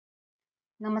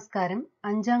നമസ്കാരം.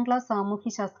 5ാം class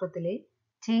സാമൂഹ്യശാസ്ത്രത്തിലെ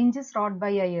changes rote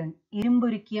by iron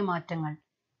ഇരുമ്പുരുക്കിയ മാറ്റങ്ങൾ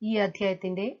ഈ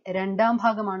അധ്യായത്തിന്റെ രണ്ടാം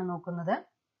ഭാഗമാണ് നോക്കുന്നത്.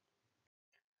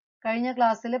 കഴിഞ്ഞ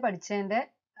ക്ലാസ്സിൽ പഠിച്ചതിന്റെ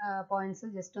പോയിന്റ്സ്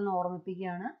ജസ്റ്റ് ഒന്ന്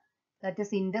ഓർമ്മിപ്പിക്കുകയാണ്. That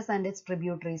is Indus and it's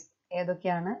tributaries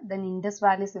ഏതൊക്കെയാണ്? ദെൻ ഇൻഡസ്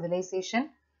വാലി സിവിലൈസേഷൻ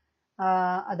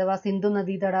അഥവാ സിന്ധു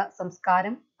നദീതട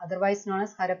സംസ്കാരം, otherwise known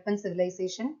as Harappan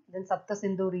civilisation, then സപ്ത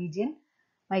Sindhu region,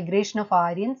 migration of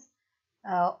Aryans,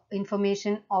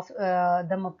 information of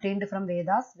them obtained from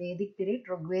Vedas, Vedic period,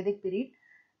 Rigvedic period,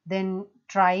 then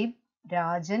tribe,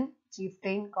 Rajan,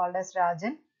 chieftain called as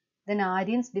Rajan, then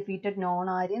Aryans defeated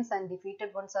non-Aryans and defeated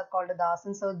ones are called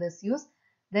Dasans or Dasyus.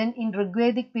 Then in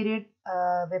Rigvedic period,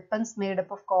 weapons made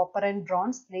up of copper and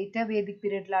bronze. Later Vedic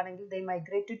period they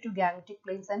migrated to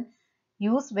Gangeticplains and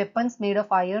used weapons made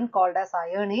of iron called as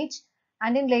Ironage.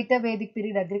 And in later Vedic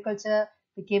period, agriculture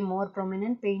became more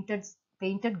prominent.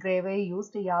 Painted gravery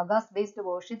used, yagas based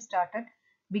worship started,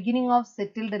 beginning of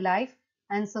settled life,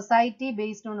 and society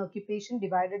based on occupation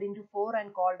divided into four and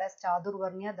called as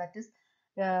Chadurvarnya, that is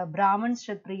Brahmins,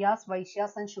 Kshatriyas,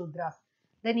 Vaishyas and Shudras.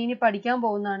 Then ini പഠിക്കാൻ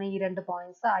പോകുന്നതാണ് ഈ രണ്ട്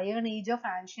points. Iron Age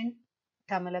of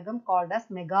Ancienttamilakam called as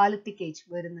Megalithicage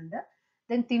വരുന്നുണ്ട്.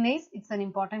 Then Tinai, it's an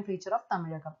important feature of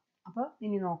Tamilakam. അപ്പോൾ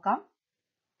ഇനി നോക്കാം.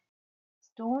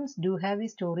 Stones do have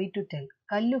a story to tell.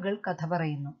 കല്ലുകൾ കഥ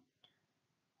പറയുന്നു.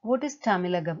 What is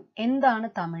Tamilakam? എന്താണ്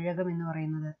തമിഴകം എന്ന്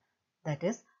പറയുന്നത്? That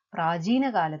is, പ്രാചീന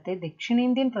കാലത്തെ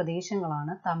ദക്ഷിണേന്ത്യൻ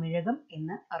പ്രദേശങ്ങളാണ് തമിഴകം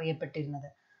എന്ന് അറിയപ്പെട്ടിരുന്നത്.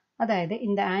 അതായത്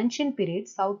in the ancient period,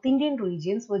 South Indian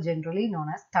regions were generally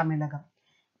known as Tamilakam.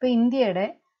 ഇപ്പൊ ഇന്ത്യയുടെ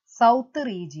സൗത്ത്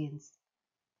റീജിയൻസ്,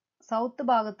 സൗത്ത്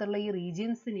ഭാഗത്തുള്ള ഈ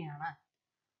റീജിയൻസിനെയാണ്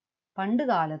പണ്ട്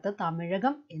കാലത്ത്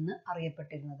തമിഴകം എന്ന്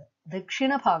അറിയപ്പെട്ടിരുന്നത്.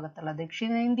 ദക്ഷിണ ഭാഗത്തുള്ള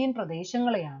ദക്ഷിണേന്ത്യൻ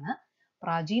പ്രദേശങ്ങളെയാണ്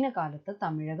പ്രാചീന കാലത്ത്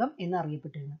തമിഴകം എന്ന്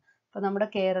അറിയപ്പെട്ടിരുന്നത്. അപ്പൊ നമ്മുടെ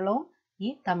കേരളവും ഈ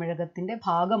തമിഴകത്തിന്റെ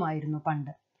ഭാഗമായിരുന്നു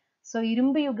പണ്ട്. സോ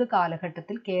ഇരുമ്പ് യുഗ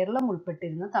കാലഘട്ടത്തിൽ കേരളം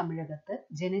ഉൾപ്പെട്ടിരുന്ന തമിഴകത്ത്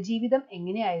ജനജീവിതം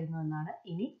എങ്ങനെയായിരുന്നു എന്നാണ്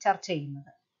ഇനി ചർച്ച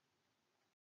ചെയ്യുന്നത്.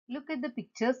 Look at the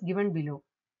pictures given below.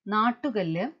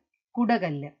 Nattukal,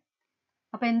 കുടകല്ല്.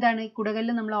 അപ്പൊ എന്താണ് ഈ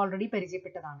കുടകല്ല്? നമ്മൾ already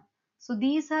പരിചയപ്പെട്ടതാണ്. So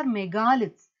these are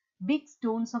മെഗാലിത്സ്, big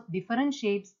stones of different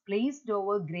shapes placed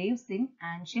over Graves in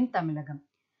ancient Tamilakam.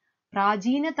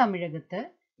 പ്രാചീന തമിഴകത്ത്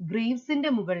ഗ്രേവ്സിന്റെ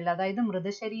മുകളിൽ, അതായത്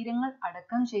മൃതശരീരങ്ങൾ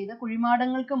അടക്കം ചെയ്ത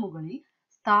കുഴിമാടങ്ങൾക്ക് മുകളിൽ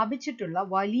സ്ഥാപിച്ചിട്ടുള്ള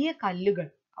വലിയ കല്ലുകൾ,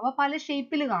 അവ പല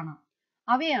ഷേപ്പിൽ കാണാം.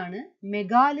 അവയാണ്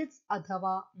മെഗാലിത്സ്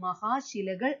അഥവാ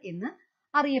മഹാശിലകൾ എന്ന്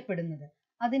അറിയപ്പെടുന്നത്.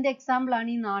 അതിന്റെ എക്സാമ്പിൾ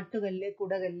ആണ് ഈ നാട്ടുകല്ല്,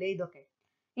 കുടകല്ല്, ഇതൊക്കെ.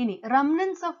 ഇനി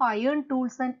remnants of iron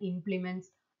tools and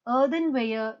implements,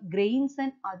 earthenware, grains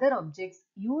and other objects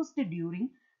used during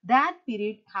that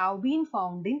period have been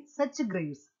found in such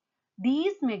graves.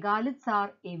 These megaliths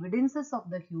are evidences of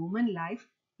the human life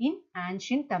in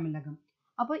ancient Tamilakam.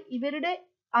 അപ്പോൾ ഇവരുടെ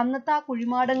അന്നത്തെ ആ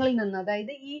കുഴിമാടങ്ങളിൽ നിന്ന്,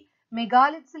 അതായത് ഈ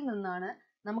മെഗാലിത്സിൽ നിന്നാണ്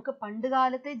നമുക്ക്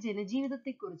പണ്ടുകാലത്തെ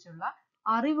ജനജീവിതത്തെക്കുറിച്ചുള്ള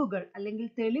അറിവുകൾ അല്ലെങ്കിൽ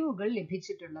തെളിവുകൾ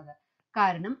ലഭിച്ചിട്ടുള്ളത്.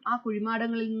 കാരണം ആ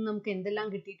കുഴിമാടങ്ങളിൽ നിന്ന് നമുക്ക് എന്തെല്ലാം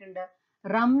കിട്ടിയിട്ടുണ്ട്?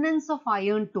 റെമനൻസ് ഓഫ്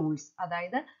അയൺ ടൂൾസ്,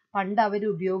 അതായത് പണ്ട് അവർ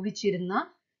ഉപയോഗിച്ചിരുന്ന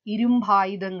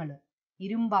ഇരുമ്പായുധങ്ങള്,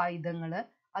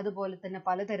 അതുപോലെ തന്നെ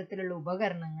പലതരത്തിലുള്ള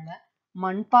ഉപകരണങ്ങള്,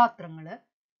 മൺപാത്രങ്ങള്,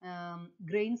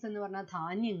 ഗ്രെയിൻസ് എന്ന് പറഞ്ഞ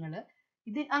ധാന്യങ്ങള്,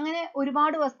 ഇത് അങ്ങനെ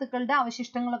ഒരുപാട് വസ്തുക്കളുടെ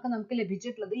അവശിഷ്ടങ്ങളൊക്കെ നമുക്ക്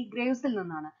ലഭിച്ചിട്ടുള്ളത് ഈ ഗ്രേവ്സിൽ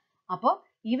നിന്നാണ്. അപ്പോൾ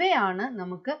ഇവയാണ്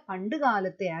നമുക്ക് പണ്ട്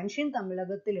കാലത്തെ ആൻഷ്യൻ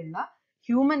തമിഴകത്തിലുള്ള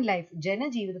ഹ്യൂമൻ ലൈഫ്,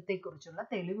 ജനജീവിതത്തെ കുറിച്ചുള്ള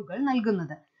തെളിവുകൾ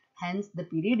നൽകുന്നത്. Hence the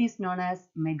period is known as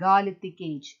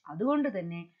Megalithicage. അതുകൊണ്ട്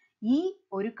തന്നെ ഈ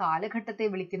ഒരു കാലഘട്ടത്തെ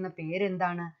വിളിക്കുന്ന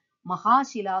പേരെന്താണ്?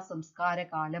 മഹാശിലാ സംസ്കാര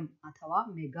കാലം അഥവാ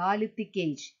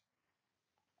Megalithicage.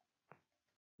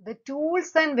 The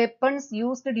tools and weapons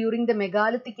used during the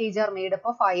Megalithicage are made up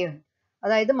of iron.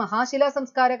 അതായത് മഹാശിലാ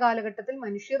സംസ്കാര കാലഘട്ടത്തിൽ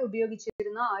മനുഷ്യർ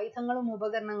ഉപയോഗിച്ചിരുന്ന ആയുധങ്ങളും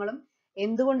ഉപകരണങ്ങളും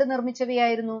എന്തുകൊണ്ട്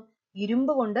നിർമ്മിച്ചവയായിരുന്നു?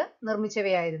 ഇരുമ്പ് കൊണ്ട്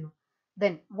നിർമ്മിച്ചവയായിരുന്നു.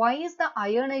 Then, why is the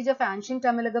Iron Age of Ancient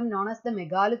Tamilakam known as the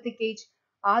Megalithic Age?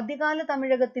 ആദ്യകാല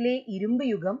തമിഴകത്തിലെ ഇരുമ്പ്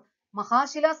യുഗം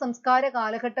മഹാശിലാ സംസ്കാര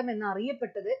കാലഘട്ടം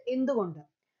എന്നറിയപ്പെട്ടത് എന്തുകൊണ്ട്?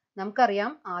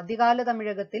 നമുക്കറിയാം, ആദ്യകാല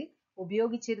തമിഴകത്തിൽ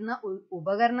ഉപയോഗിച്ചിരുന്ന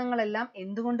ഉപകരണങ്ങളെല്ലാം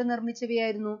എന്തുകൊണ്ട്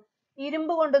നിർമ്മിച്ചവയായിരുന്നു?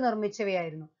 ഇരുമ്പ് കൊണ്ട്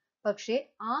നിർമ്മിച്ചവയായിരുന്നു. പക്ഷെ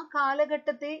ആ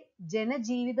കാലഘട്ടത്തെ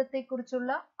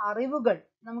ജനജീവിതത്തെക്കുറിച്ചുള്ള അറിവുകൾ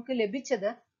നമുക്ക് ലഭിച്ചത്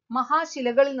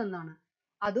മഹാശിലകളിൽ നിന്നാണ്.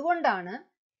 അതുകൊണ്ടാണ്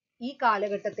ഈ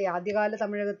കാലഘട്ടത്തെ, ആദ്യകാല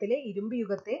തമിഴകത്തിലെ ഇരുമ്പ്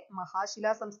യുഗത്തെ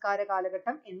മഹാശിലാ സംസ്കാര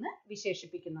കാലഘട്ടം എന്ന്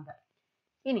വിശേഷിപ്പിക്കുന്നത്.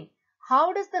 ഇനി how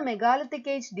does the Megalithic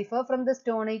Age differ from the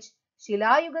Stone Age?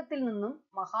 ശിലായുഗത്തിൽ നിന്നും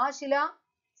മഹാശിലാ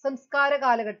സംസ്കാര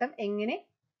കാലഘട്ടം എങ്ങനെ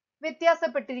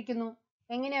വ്യത്യാസപ്പെട്ടിരിക്കുന്നു?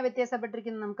 എങ്ങനെയാ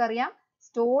വ്യത്യാസപ്പെട്ടിരിക്കുന്നത്? നമുക്കറിയാം,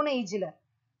 stone ഏജില്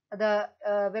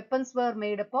weapons were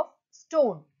made up of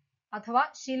stone, അഥവാ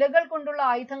ശിലകൾ കൊണ്ടുള്ള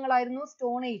ആയുധങ്ങളായിരുന്നു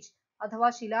സ്റ്റോൺ ഏജ് അഥവാ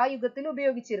ശിലായുഗത്തിൽ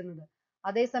ഉപയോഗിച്ചിരുന്നത്.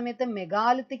 അതേസമയത്ത്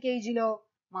മെഗാലിത്തിക് ഏജിലോ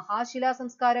മഹാശിലാ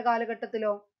സംസ്കാര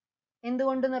കാലഘട്ടത്തിലോ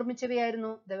എന്തുകൊണ്ട്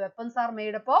നിർമ്മിച്ചവയായിരുന്നു? The weapons are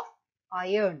made up of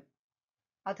iron.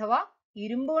 അഥവാ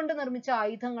ഇരുമ്പ് കൊണ്ട് നിർമ്മിച്ച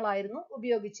ആയുധങ്ങളായിരുന്നു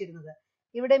ഉപയോഗിച്ചിരുന്നത്.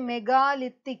 ഇവിടെ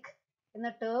മെഗാലിത്തിക് എന്ന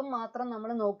ടേം മാത്രം നമ്മൾ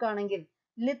നോക്കുകയാണെങ്കിൽ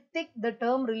lithic the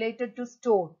term related to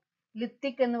stone.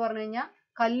 Lithic എന്ന് പറഞ്ഞു കഴിഞ്ഞാൽ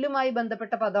കല്ലുമായി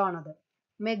ബന്ധപ്പെട്ട പദമാണത്.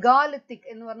 മെഗാലിത്തിക്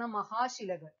എന്ന് പറഞ്ഞാൽ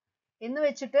മഹാശിലകൾ എന്ന്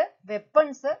വെച്ചിട്ട്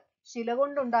വെപ്പൺസ് ശില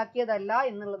കൊണ്ടുണ്ടാക്കിയതല്ല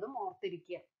എന്നുള്ളതും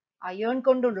ഓർത്തിരിക്കുക. അയേൺ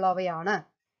കൊണ്ടുള്ളവയാണ്.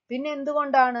 പിന്നെ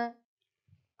എന്തുകൊണ്ടാണ്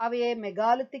അവയെ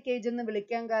മെഗാലിത്തിക് ഏജ് എന്ന്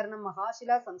വിളിക്കാൻ കാരണം,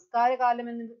 മഹാശിലാ സംസ്കാര കാലം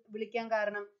എന്ന് വിളിക്കാൻ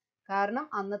കാരണം? കാരണം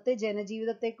അന്നത്തെ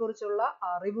ജനജീവിതത്തെ കുറിച്ചുള്ള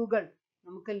അറിവുകൾ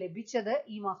നമുക്ക് ലഭിച്ചത്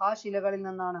ഈ മഹാശിലകളിൽ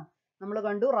നിന്നാണ്. നമ്മൾ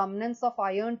കണ്ടു remnants of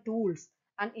iron tools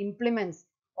and implements,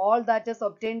 all that is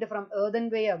obtained from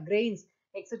earthenware, grains,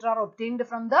 etc. are obtained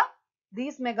from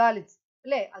these megaliths.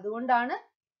 അല്ലേ? അതുകൊണ്ടാണ്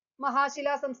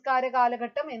മഹാശിലാ സംസ്കാര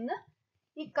കാലഘട്ടം എന്ന്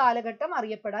ഈ കാലഘട്ടം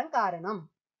അറിയപ്പെടാൻ കാരണം.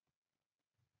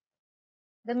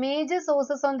 The major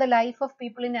sources on the life of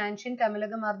people in ancient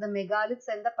Tamilakam are the megaliths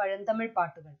and the Pazhantamil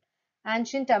പാട്ടുകൾ,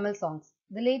 ancient Tamil songs.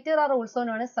 The later are also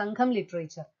known as സംഘം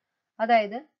literature.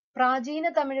 അതായത് പ്രാചീന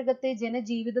തമിഴകത്തെ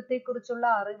ജനജീവിതത്തെ കുറിച്ചുള്ള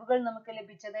അറിവുകൾ നമുക്ക്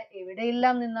ലഭിച്ചത്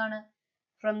എവിടെയെല്ലാം നിന്നാണ്?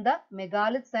 From the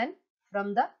megaliths and from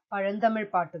the പഴന്തമിഴ്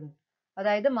പാട്ടുകൾ.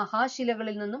 അതായത്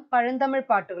മഹാശിലകളിൽ നിന്നും പഴന്തമിഴ്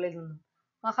പാട്ടുകളിൽ നിന്നും.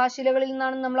 മഹാശിലകളിൽ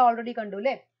നിന്നാണെന്ന് നമ്മൾ ഓൾറെഡി കണ്ടു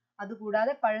അല്ലേ?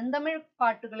 അതുകൂടാതെ പഴന്തമിഴ്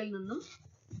പാട്ടുകളിൽ നിന്നും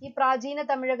ഈ പ്രാചീന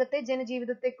തമിഴകത്തെ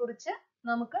ജനജീവിതത്തെ കുറിച്ച്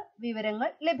നമുക്ക് വിവരങ്ങൾ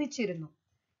ലഭിച്ചിരുന്നു.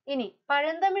 ഇനി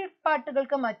പഴന്തമിഴ്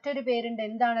പാട്ടുകൾക്ക് മറ്റൊരു പേരുണ്ട്.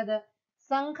 എന്താണത്?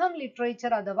 സംഘം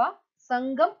ലിറ്ററേച്ചർ അഥവാ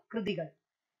സംഘം കൃതികൾ.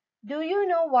 Do you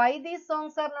know Y these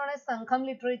songs are known as സംഘം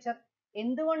ലിറ്ററേച്ചർ?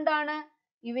 എന്തുകൊണ്ടാണ്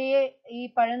ഇവയെ, ഈ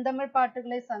പഴന്തമിഴ്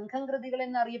പാട്ടുകളെ സംഘം കൃതികൾ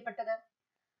എന്നറിയപ്പെട്ടത്?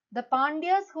 The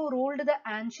Pandyas who ruled the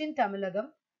ancient Tamilakam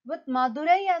with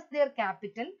Madurai as their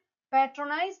capital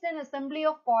patronized an assembly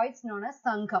of poets known as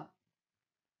സംഘം.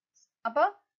 അപ്പൊ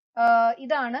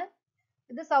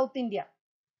ഇത് സൗത്ത് ഇന്ത്യ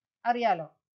അറിയാലോ.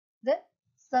 ഇത്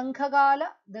സംഘകാല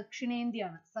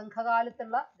ദക്ഷിണേന്ത്യയാണ്.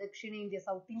 സംഘകാലത്തുള്ള ദക്ഷിണേന്ത്യ,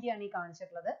 സൗത്ത് ഇന്ത്യ ആണ് ഈ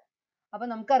കാണിച്ചിട്ടുള്ളത്. അപ്പൊ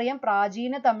നമുക്കറിയാം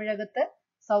പ്രാചീന തമിഴകത്ത്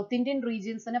സൗത്ത് ഇന്ത്യൻ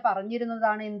റീജിയൻസിനെ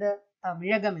പറഞ്ഞിരുന്നതാണ് എന്ത്?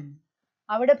 തമിഴകം എന്ന്.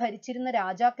 അവിടെ ഭരിച്ചിരുന്ന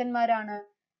രാജാക്കന്മാരാണ്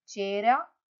ചേര,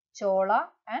 ചോള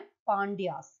ആൻഡ്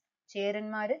പാണ്ഡ്യാസ്.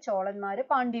 ചേരന്മാര്, ചോളന്മാര്,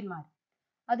 പാണ്ഡ്യന്മാര്.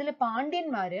 അതിൽ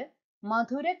പാണ്ഡ്യന്മാര്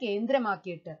മധുര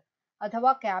കേന്ദ്രമാക്കിയിട്ട്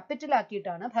അഥവാ ക്യാപിറ്റൽ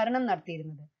ആക്കിയിട്ടാണ് ഭരണം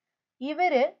നടത്തിയിരുന്നത്.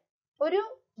 ഇവര് ഒരു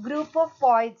ഗ്രൂപ്പ് ഓഫ്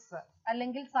പോയിറ്റ്സ്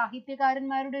അല്ലെങ്കിൽ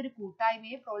സാഹിത്യകാരന്മാരുടെ ഒരു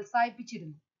കൂട്ടായ്മയെ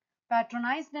പ്രോത്സാഹിപ്പിച്ചിരുന്നു.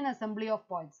 പാട്രണൈസ്ഡ് ആൻ അസംബ്ലി ഓഫ്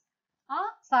പോയിറ്റ്സ്. ആ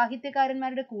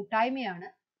സാഹിത്യകാരന്മാരുടെ കൂട്ടായ്മയാണ്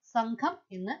സംഘം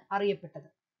എന്ന് അറിയപ്പെട്ടത്.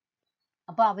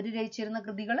 അപ്പൊ അവര് രചിച്ചിരുന്ന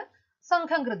കൃതികൾ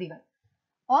സംഘം കൃതികൾ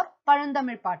ഓർ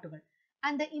പഴന്തമിഴ് പാട്ടുകൾ.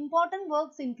 And the important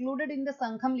works included in the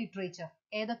സംഘം ലിറ്ററേച്ചർ.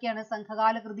 ഏതൊക്കെയാണ്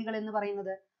സംഘകാല കൃതികൾ എന്ന്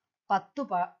പറയുന്നത്?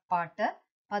 പത്തുപാട്ട്,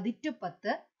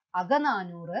 പതിറ്റുപത്ത്,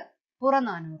 അകനാനൂറ്,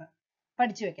 പുറനാനൂറ്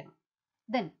പഠിച്ചു വെക്കണം.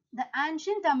 Then the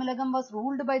ancient Tamilakam was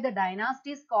ruled by the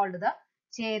dynasties called the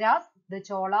Cheras, the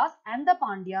Cholas and the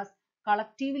Pandyas,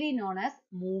 collectively known as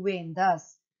Moovendas.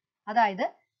 അതായത്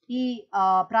ഈ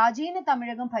പ്രാചീന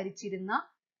തമിഴകം ഭരിച്ചിരുന്ന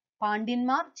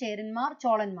പാണ്ഡ്യന്മാർ, ചേരന്മാർ,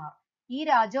 ചോളന്മാർ, ഈ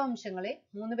രാജവംശങ്ങളെ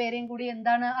മൂന്നുപേരെയും കൂടി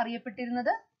എന്താണ്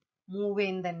അറിയപ്പെട്ടിരുന്നത്?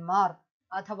 മൂവേന്ദന്മാർ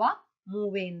അഥവാ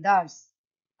മൂവേന്ദാസ്.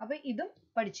 അപ്പൊ ഇതും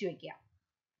പഠിച്ചു വെക്കുക.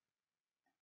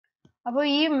 അപ്പൊ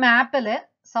ഈ മാപ്പില്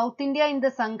സൗത്ത് ഇന്ത്യ ഇൻ ദ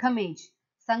സംഘം ഏജ്,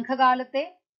 സംഘകാലത്തെ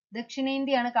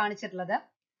ദക്ഷിണേന്ത്യയാണ് കാണിച്ചിട്ടുള്ളത്.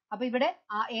 അപ്പൊ ഇവിടെ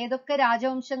ഏതൊക്കെ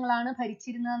രാജവംശങ്ങളാണ്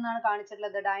ഭരിച്ചിരുന്നതെന്നാണ്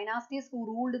കാണിച്ചിട്ടുള്ളത്. Dynasties who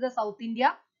ruled the south India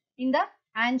in the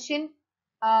ancient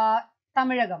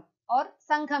Tamilakam or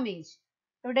സംഘം ഏജ്.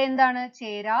 ഇവിടെ എന്താണ്?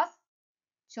 Cheras,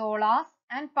 Cholas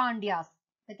and Pandyas.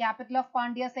 The capital of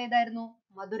Pandyas ഏതായിരുന്നു?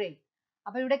 മധുരൈ.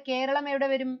 അപ്പൊ ഇവിടെ കേരളം എവിടെ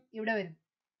വരും? ഇവിടെ വരും.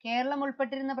 കേരളം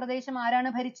ഉൾപ്പെട്ടിരുന്ന പ്രദേശം ആരാണ്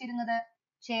ഭരിച്ചിരുന്നത്?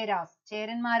 ചേരാസ്,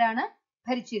 ചേരന്മാരാണ്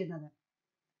ഭരിച്ചിരുന്നത്.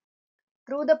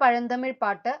 ത്രൂ ദ പഴന്തമിഴ്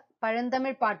പാട്ട്,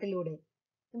 പഴന്തമിഴ് പാട്ടിലൂടെ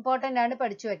ഇമ്പോർട്ടന്റ് ആണ്,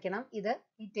 പഠിച്ചു വെക്കണം ഇത്,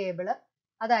 ഈ ടേബിള്.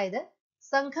 അതായത്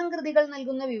സംഘം കൃതികൾ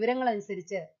നൽകുന്ന വിവരങ്ങൾ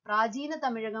അനുസരിച്ച് പ്രാചീന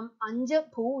തമിഴകം 5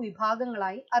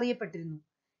 ഭൂവിഭാഗങ്ങളായി അറിയപ്പെട്ടിരുന്നു.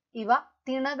 ഇവ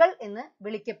തിണകൾ എന്ന്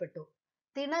വിളിക്കപ്പെട്ടു.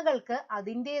 തിണകൾക്ക്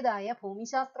അതിൻ്റെതായ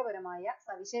ഭൂമിശാസ്ത്രപരമായ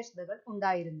സവിശേഷതകൾ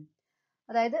ഉണ്ടായിരുന്നു.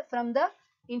 അതായത് ഫ്രം ദ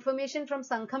information from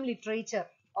സംഘം literature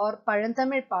or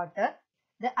പഴന്തമിഴ് പാട്ട്,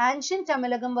 the ancient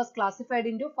Tamilakam was classified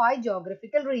into 5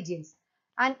 geographical regions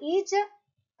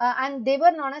and they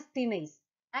were known as Tinais,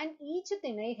 and each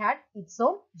Tinai had its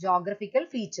own geographical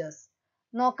features.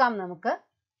 നോക്കാം നമുക്ക്.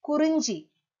 കുറിഞ്ചി,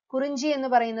 കുറിഞ്ചി എന്ന്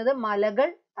പറയുന്നത് മലകൾ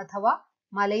അഥവാ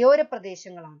മലയോര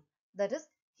പ്രദേശങ്ങളാണ്. that is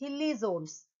hilly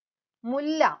zones.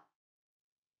 മുല്ല,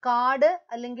 കാട്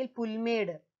അല്ലെങ്കിൽ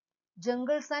പുൽമേട്,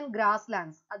 ജംഗിൾസ് ആൻഡ് ഗ്രാസ്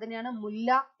ലാൻഡ്സ്, അതിനെയാണ് മുല്ല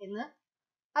എന്ന്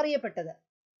അറിയപ്പെട്ടത്.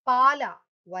 പാല,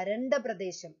 വരണ്ട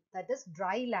പ്രദേശം, that is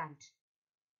dry land.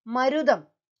 മരുതം,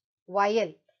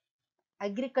 വയൽ,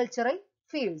 agricultural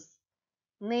fields.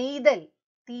 Neithal,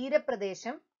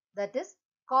 തീരപ്രദേശം, that is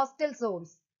coastal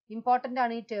zones. Important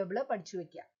ആണ് ഈ ടേബിൾ പഠിച്ചു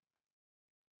വെക്കുക.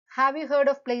 Have you heard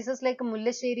of places like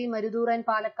Mullassery, Marudoor and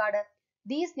Palakkad?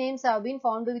 These names have been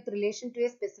found with relation to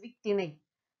a specific Tinai.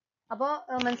 അപ്പോൾ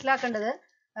മനസ്സിലാക്കേണ്ടത്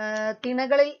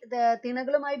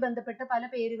തിണകളുമായി ബന്ധപ്പെട്ട പല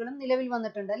പേരുകളും നിലവിൽ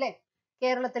വന്നിട്ടുണ്ട് അല്ലെ.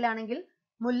 കേരളത്തിലാണെങ്കിൽ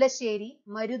മുല്ലശ്ശേരി,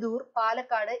 മരുദൂർ,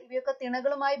 പാലക്കാട് ഇവയൊക്കെ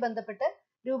തിണകളുമായി ബന്ധപ്പെട്ട്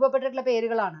രൂപപ്പെട്ടിട്ടുള്ള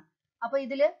പേരുകളാണ്. അപ്പൊ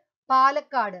ഇതില്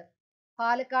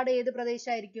പാലക്കാട് ഏത്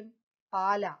പ്രദേശമായിരിക്കും?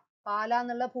 പാല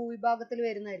എന്നുള്ള ഭൂവിഭാഗത്തിൽ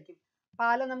വരുന്നതായിരിക്കും.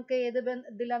 പാല നമുക്ക് ഏത്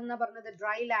ഇതിലാണെന്നാ പറഞ്ഞത്?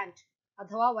 ഡ്രൈ ലാൻഡ്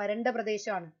അഥവാ വരണ്ട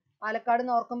പ്രദേശമാണ്. പാലക്കാട്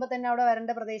എന്ന് ഓർക്കുമ്പോ തന്നെ അവിടെ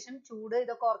വരണ്ട പ്രദേശം, ചൂട്,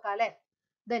 ഇതൊക്കെ ഓർക്കാം അല്ലെ.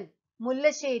 ദെൻ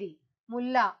മുല്ലശ്ശേരി,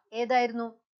 മുല്ല ഏതായിരുന്നു?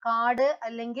 കാട്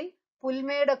അല്ലെങ്കിൽ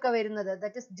പുൽമേടൊക്കെ വരുന്നത്,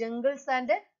 that is jungles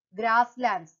and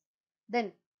grasslands. Then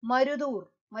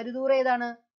Marudoor ഏതാണ്?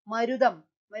 മരുതം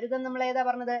നമ്മൾ ഏതാ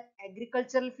പറഞ്ഞത്?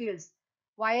 agricultural fields,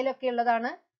 വയലൊക്കെ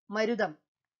ഉള്ളതാണ് മരുതം.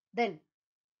 Then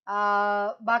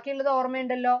ബാക്കിയുള്ളത്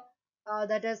ഓർമ്മയുണ്ടല്ലോ,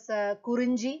 that is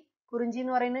കുറിഞ്ചി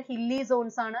എന്ന് പറയുന്നത് hilly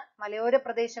zones ആണ്, മലയോര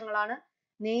പ്രദേശങ്ങളാണ്.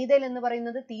 നെയ്തൽ എന്ന്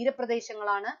പറയുന്നത്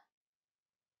തീരപ്രദേശങ്ങളാണ്.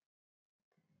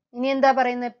 ഇനി എന്താ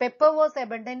പറയുന്നത്? Pepper was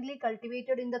abundantly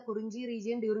cultivated in the Kurunji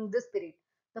region during this period.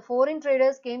 The foreign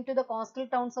traders came to the coastal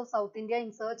towns of South India in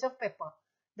search of pepper.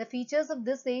 The features of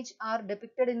this age are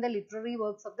depicted in the literary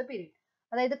works of the period.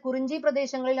 അതായത് കുറിഞ്ചി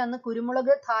പ്രദേശങ്ങളിൽ അന്ന്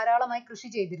കുരുമുളക് ധാരാളമായി കൃഷി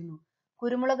ചെയ്തിരുന്നു.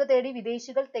 കുരുമുളക് തേടി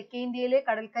വിദേശികൾ തെക്കേ ഇന്ത്യയിലെ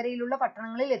കടൽക്കരയിലുള്ള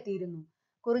പട്ടണങ്ങളിൽ എത്തിയിരുന്നു.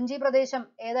 കുറിഞ്ചി പ്രദേശം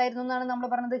ഏതായിരുന്നു എന്നാണ് നമ്മൾ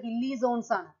പറഞ്ഞത്? ഹില്ലി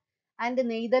സോൺസ് ആണ്. And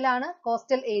നെയ്തലാണ്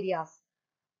coastal areas.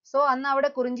 സോ അന്ന് അവിടെ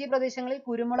കുറിഞ്ചി പ്രദേശങ്ങളിൽ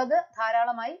കുരുമുളക്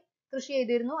ധാരാളമായി കൃഷി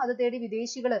ചെയ്തിരുന്നു. അത് തേടി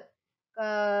വിദേശികൾ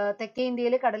തെക്കേ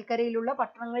ഇന്ത്യയിലെ കടൽക്കരയിലുള്ള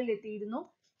പട്ടണങ്ങളിൽ എത്തിയിരുന്നു.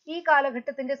 ഈ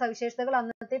കാലഘട്ടത്തിന്റെ സവിശേഷതകൾ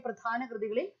അന്നത്തെ പ്രധാന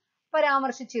കൃതികളിൽ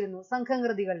പരാമർശിച്ചിരുന്നു.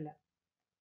 സംഘകൃതികളിൽ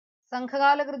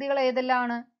സംഘകാല കൃതികൾ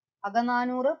ഏതെല്ലാമാണ്?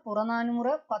 അകനാനൂറ്,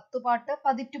 പുറനാനൂറ്, പത്തുപാട്ട്,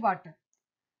 പതിറ്റുപാട്ട്.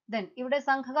 ദെൻ ഇവിടെ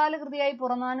സംഘകാല കൃതിയായി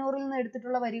പുറനാനൂറിൽ നിന്ന്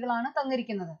എടുത്തിട്ടുള്ള വരികളാണ്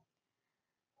തന്നിരിക്കുന്നത്.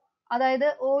 അതായത്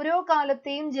ഓരോ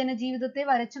കാലത്തെയും ജനജീവിതത്തെ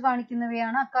വരച്ചു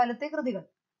കാണിക്കുന്നവയാണ് അക്കാലത്തെ കൃതികൾ.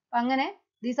 അങ്ങനെ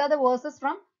these are the verses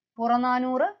from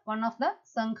Purananuru, one of the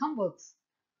സംഘം works.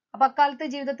 അപ്പൊ അക്കാലത്തെ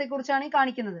ജീവിതത്തെ കുറിച്ചാണ് ഈ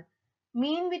കാണിക്കുന്നത്.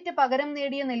 മീൻ വിറ്റ് പകരം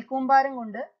നേടിയ നെൽക്കൂമ്പാരം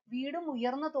കൊണ്ട് വീടും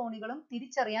ഉയർന്ന തോണികളും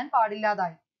തിരിച്ചറിയാൻ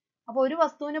പാടില്ലാതായി. അപ്പൊ ഒരു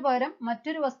വസ്തുവിന് പകരം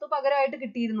മറ്റൊരു വസ്തു പകരമായിട്ട്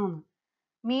കിട്ടിയിരുന്നു എന്ന്.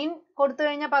 മീൻ കൊടുത്തു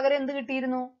കഴിഞ്ഞാൽ പകരം എന്ത്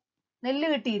കിട്ടിയിരുന്നു? നെല്ല്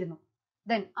കിട്ടിയിരുന്നു.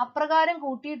 ദെൻ അപ്രകാരം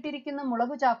കൂട്ടിയിട്ടിരിക്കുന്ന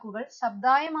മുളകു ചാക്കുകൾ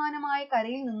ശബ്ദായമാനമായ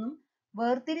കരയിൽ നിന്നും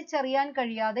വേർതിരിച്ചറിയാൻ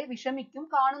കഴിയാതെ വിഷമിക്കും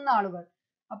കാണുന്ന ആളുകൾ.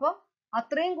 അപ്പൊ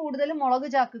അത്രയും കൂടുതൽ മുളക്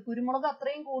ചാക്ക്, കുരുമുളക്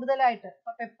അത്രയും കൂടുതലായിട്ട്,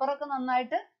 ഇപ്പൊ പെപ്പറൊക്കെ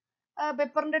നന്നായിട്ട്,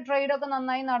 പെപ്പറിന്റെ ട്രേഡ് ഒക്കെ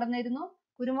നന്നായി നടന്നിരുന്നു,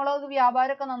 കുരുമുളക്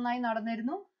വ്യാപാരമൊക്കെ നന്നായി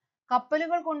നടന്നിരുന്നു.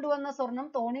 കപ്പലുകൾ കൊണ്ടുവന്ന സ്വർണം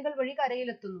തോണികൾ വഴി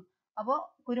കരയിലെത്തുന്നു. അപ്പൊ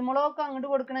കുരുമുളകൊക്കെ അങ്ങോട്ട്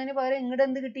കൊടുക്കുന്നതിന് പകരം ഇങ്ങോട്ട്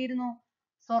എന്ത് കിട്ടിയിരുന്നു?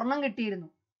 സ്വർണം കിട്ടിയിരുന്നു.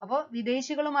 അപ്പൊ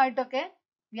വിദേശികളുമായിട്ടൊക്കെ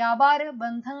വ്യാപാര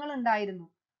ബന്ധങ്ങൾ ഉണ്ടായിരുന്നു.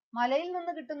 മലയിൽ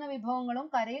നിന്ന് കിട്ടുന്ന വിഭവങ്ങളും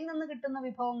കരയിൽ നിന്ന് കിട്ടുന്ന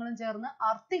വിഭവങ്ങളും ചേർന്ന്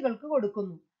അർത്ഥികൾക്ക്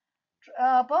കൊടുക്കുന്നു.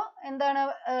 അപ്പൊ എന്താണ്?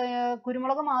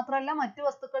 കുരുമുളക് മാത്രമല്ല മറ്റു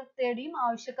വസ്തുക്കൾ തേടിയും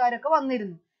ആവശ്യക്കാരൊക്കെ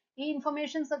വന്നിരുന്നു. ഈ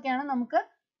ഇൻഫർമേഷൻസ് ഒക്കെയാണ് നമുക്ക്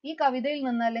ഈ കവിതയിൽ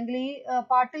നിന്ന് അല്ലെങ്കിൽ ഈ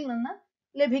പാട്ടിൽ നിന്ന്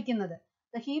ലഭിക്കുന്നത്.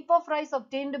 The heap of rice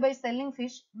obtained by selling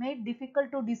fish made difficult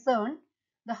to discern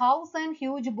the house and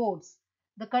huge boats.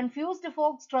 The confused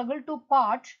folk struggled to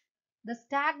part the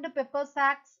stacked pepper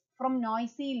sacks from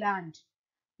noisy land.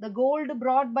 The gold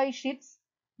brought by ships,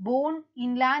 borne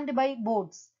inland by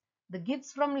boats. The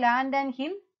gifts from land and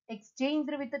hill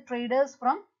exchanged with the traders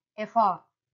from afar.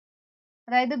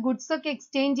 അതായത് goods ഒക്കെ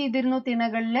exchange ചെയ്തിരുന്നു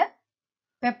തിണകളില്.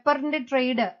 പെപ്പറിന്റെ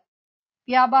trade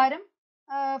വ്യാപാരം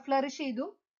flourish ചെയ്തു.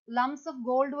 Lumps of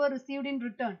gold were received in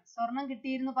return. സ്വർണം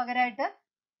കിട്ടിയിരുന്നു പകരമായിട്ട്.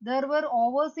 There were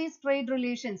overseas trade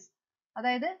relations.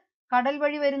 അതായത് കടൽ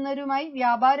വഴി വരുന്നവരുമായി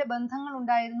വ്യാപാര ബന്ധങ്ങൾ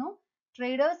ഉണ്ടായിരുന്നു.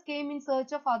 Traders came in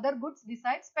search of other goods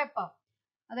besides pepper.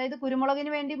 അതായത്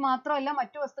കുരുമുളകിന് വേണ്ടി മാത്രമല്ല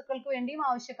മറ്റു വസ്തുക്കൾക്ക് വേണ്ടിയും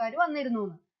ആവശ്യക്കാർ വന്നിരുന്നു.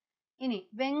 ഇനി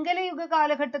വെങ്കലയുഗ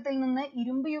കാലഘട്ടത്തിൽ നിന്ന്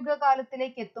ഇരുമ്പ് യുഗ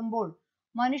കാലത്തിലേക്ക് എത്തുമ്പോൾ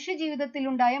മനുഷ്യ ജീവിതത്തിൽ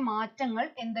ഉണ്ടായ മാറ്റങ്ങൾ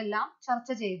എന്തെല്ലാം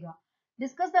ചർച്ച ചെയ്യുക.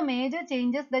 Discuss the major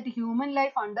changes that human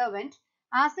life underwent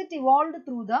as it evolved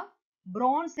through the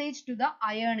Bronze Age to the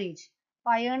Iron Age.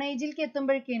 Iron Ageലേക്ക്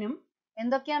എത്തുമ്പോഴേക്കും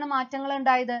എന്തൊക്കെയാണ് മാറ്റങ്ങൾ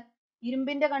ഉണ്ടായത്?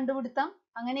 ഇരുമ്പിന്റെ കണ്ടുപിടുത്തം,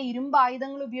 അങ്ങനെ ഇരുമ്പ്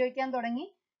ആയുധങ്ങൾ ഉപയോഗിക്കാൻ തുടങ്ങി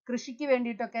കൃഷിക്ക്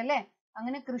വേണ്ടിയിട്ടൊക്കെ അല്ലെ.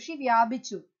 അങ്ങനെ കൃഷി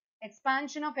വ്യാപിച്ചു.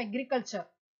 എക്സ്പാൻഷൻ ഓഫ് അഗ്രികൾച്ചർ,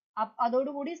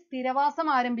 അതോടുകൂടി സ്ഥിരവാസം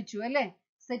ആരംഭിച്ചു അല്ലെ.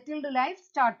 Settled life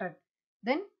started.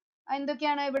 ദെൻ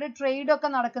എന്തൊക്കെയാണ്? ഇവിടെ ട്രേഡ് ഒക്കെ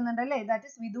നടക്കുന്നുണ്ട് അല്ലെ. ദാറ്റ്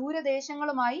ഇസ് വിദൂര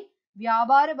ദേശങ്ങളുമായി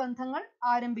വ്യാപാര ബന്ധങ്ങൾ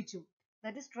ആരംഭിച്ചു.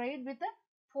 That is trade with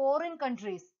foreign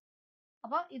countries.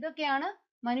 അപ്പൊ ഇതൊക്കെയാണ്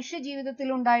മനുഷ്യ ജീവിതത്തിൽ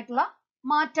ഉണ്ടായിട്ടുള്ള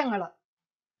മാറ്റങ്ങൾ.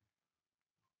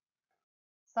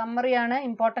 സമ്മറിയാണ്,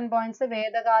 ഇമ്പോർട്ടന്റ് പോയിന്റ്സ്.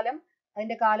 വേദകാലം,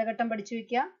 അതിന്റെ കാലഘട്ടം പഠിച്ചു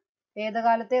വെക്കുക.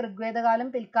 വേദകാലത്തെ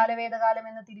ഋഗ്വേദകാലം, പിൽക്കാല വേദകാലം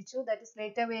എന്ന് തിരിച്ചു. That is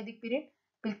later Vedic period.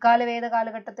 പിൽക്കാല വേദ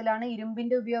കാലഘട്ടത്തിലാണ്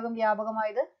ഇരുമ്പിന്റെ ഉപയോഗം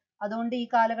വ്യാപകമായത്. അതുകൊണ്ട് ഈ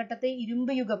കാലഘട്ടത്തെ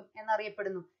ഇരുമ്പ് യുഗം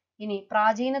എന്നറിയപ്പെടുന്നു. ഇനി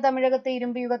പ്രാചീന തമിഴകത്തെ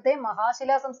ഇരുമ്പ് യുഗത്തെ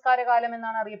മഹാശിലാ സംസ്കാര കാലം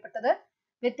എന്നാണ് അറിയപ്പെട്ടത്.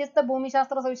 വ്യത്യസ്ത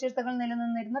ഭൂമിശാസ്ത്ര സവിശേഷതകൾ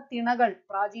നിലനിന്നിരുന്ന തിണകൾ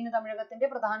പ്രാചീന തമിഴകത്തിന്റെ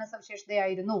പ്രധാന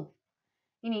സവിശേഷതയായിരുന്നു.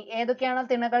 ഇനി ഏതൊക്കെയാണ്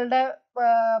തിണകളുടെ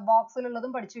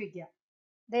ബോക്സിലുള്ളതും പഠിച്ചു വെക്കുക.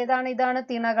 ഇതാണ്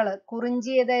തിണകള്.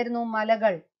 കുറിഞ്ചി ഏതായിരുന്നു?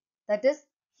 മലകൾ, that is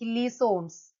hilly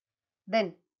zones. Then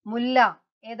മുല്ല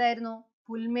ഏതായിരുന്നു?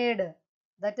 പുൽമേട്,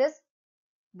 that is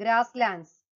grass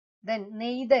lands. Then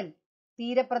Neithal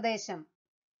തീരപ്രദേശം,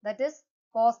 that is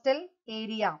coastal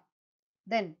area.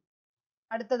 Then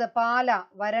അടുത്തത് പാല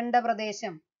വരണ്ട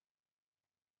പ്രദേശം,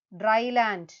 ഡ്രൈ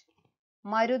ലാൻഡ്.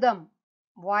 മരുതം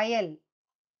വയൽ,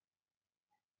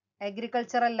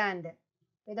 അഗ്രികൾച്ചറൽ ലാൻഡ്.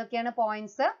 ഇതൊക്കെയാണ്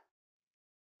പോയിന്റ്സ്.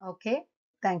 Okay,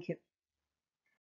 thank you.